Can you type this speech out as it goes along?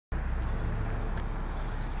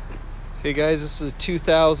Okay guys, this is a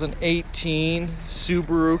 2018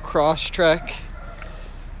 Subaru Cross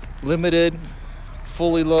Limited,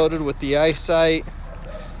 fully loaded with the Eyesite,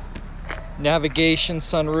 navigation,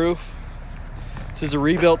 sunroof. This is a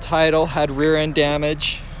rebuilt title, had rear end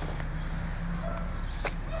damage.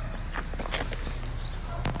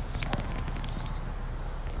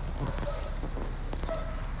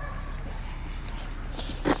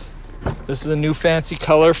 This is a new fancy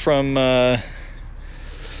color from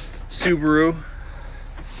Subaru.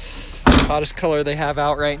 Hottest color they have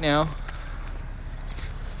out right now.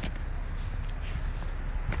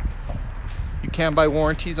 You can buy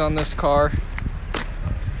warranties on this car.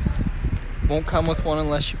 Won't come with one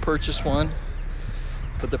unless you purchase one,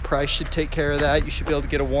 but the price should take care of that. You should be able to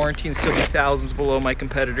get a warranty and still be thousands below my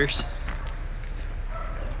competitors.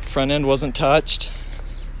 Front end wasn't touched.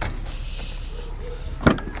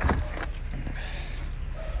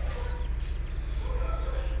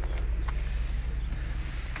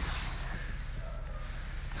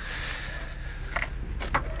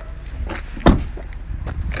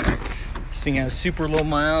 This thing has super low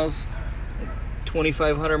miles,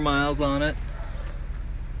 2,500 miles on it.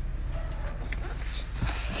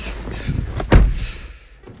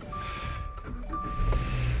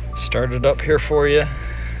 Start it up here for you.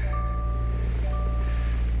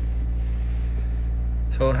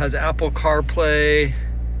 So it has Apple CarPlay,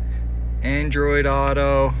 Android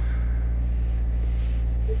Auto,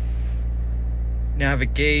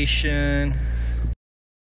 navigation,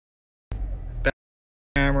 back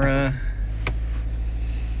camera,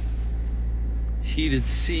 heated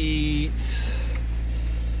seats,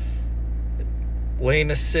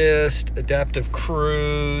 lane assist, adaptive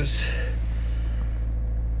cruise,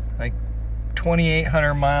 like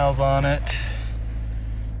 2,800 miles on it,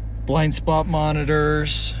 blind spot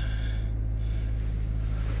monitors,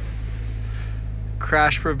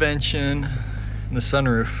 crash prevention, and the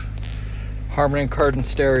sunroof, Harman kardon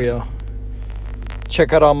stereo.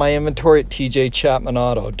 Check out all my inventory at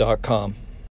tjchapmanauto.com.